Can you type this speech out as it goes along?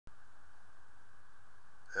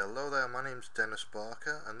Hello there, my name's Dennis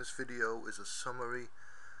Barker, and this video is a summary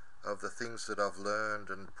of the things that I've learned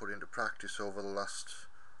and put into practice over the last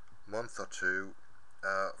month or two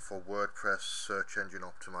for WordPress search engine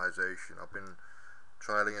optimization. I've been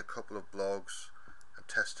trialing a couple of blogs and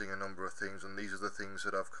testing a number of things, and these are the things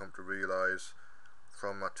that I've come to realize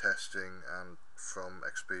from my testing and from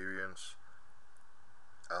experience.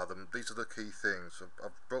 These are the key things.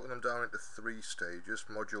 I've broken them down into 3 stages.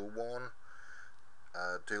 Module 1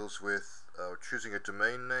 deals with choosing a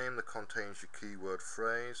domain name that contains your keyword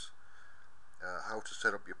phrase, how to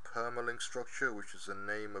set up your permalink structure, which is the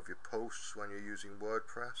name of your posts when you're using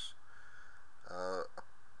WordPress,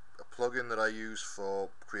 a plugin that I use for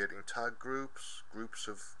creating tag groups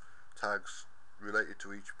of tags related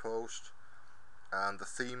to each post, and the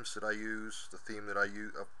themes that I use. The theme that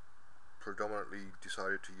I've predominantly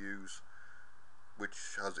decided to use,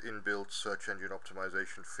 which has inbuilt search engine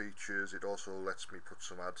optimization features. It also lets me put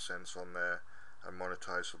some AdSense on there and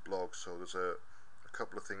monetize the blog. So there's a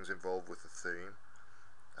couple of things involved with the theme.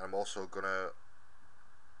 And I'm also going to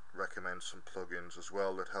recommend some plugins as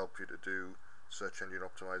well that help you to do search engine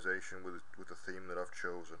optimization with the theme that I've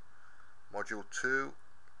chosen. Module 2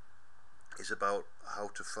 is about how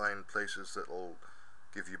to find places that will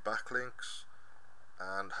give you backlinks,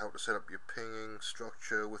 and how to set up your pinging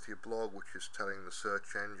structure with your blog, which is telling the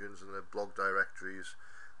search engines and the blog directories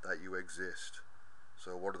that you exist.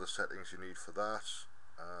 So what are the settings you need for that?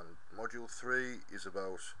 And module 3 is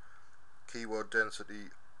about keyword density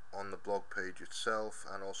on the blog page itself,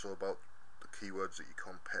 and also about the keywords that your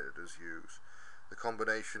competitors use. The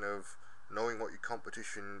combination of knowing what your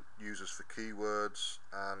competition uses for keywords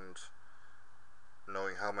and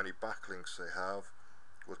knowing how many backlinks they have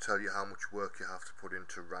will tell you how much work you have to put in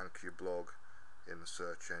to rank your blog in the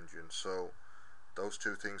search engine. So those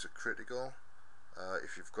 2 things are critical.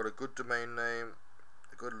 If you've got a good domain name,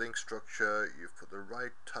 a good link structure, you've put the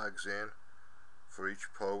right tags in for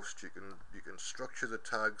each post, you can structure the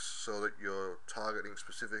tags so that you're targeting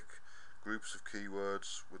specific groups of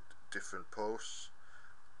keywords with different posts,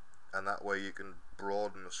 and that way you can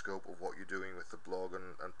broaden the scope of what you're doing with the blog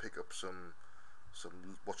and pick up some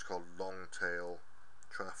what's called long tail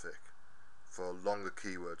traffic for longer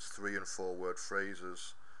keywords, 3 and 4 word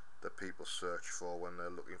phrases that people search for when they're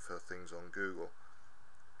looking for things on Google.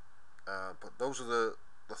 But those are the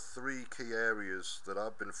 3 key areas that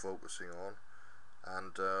I've been focusing on,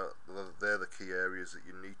 and they're the key areas that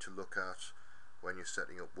you need to look at when you're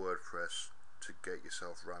setting up WordPress to get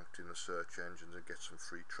yourself ranked in the search engines and get some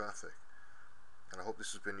free traffic. And I hope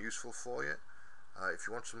this has been useful for you. If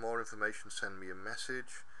you want some more information, send me a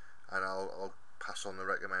message, and I'll pass on the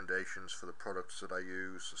recommendations for the products that I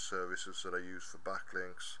use, the services that I use for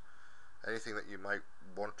backlinks. Anything that you might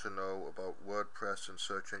want to know about WordPress and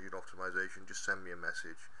search engine optimization, just send me a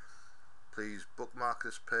message. Please bookmark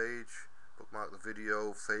this page, bookmark the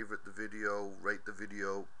video, favorite the video, rate the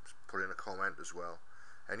video, put in a comment as well.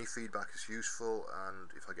 Any feedback is useful, and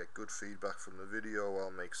if I get good feedback from the video, I'll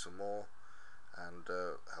make some more and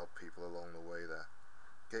help people along the way there.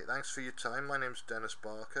 Okay, thanks for your time. My name's Dennis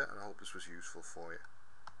Barker, and I hope this was useful for you.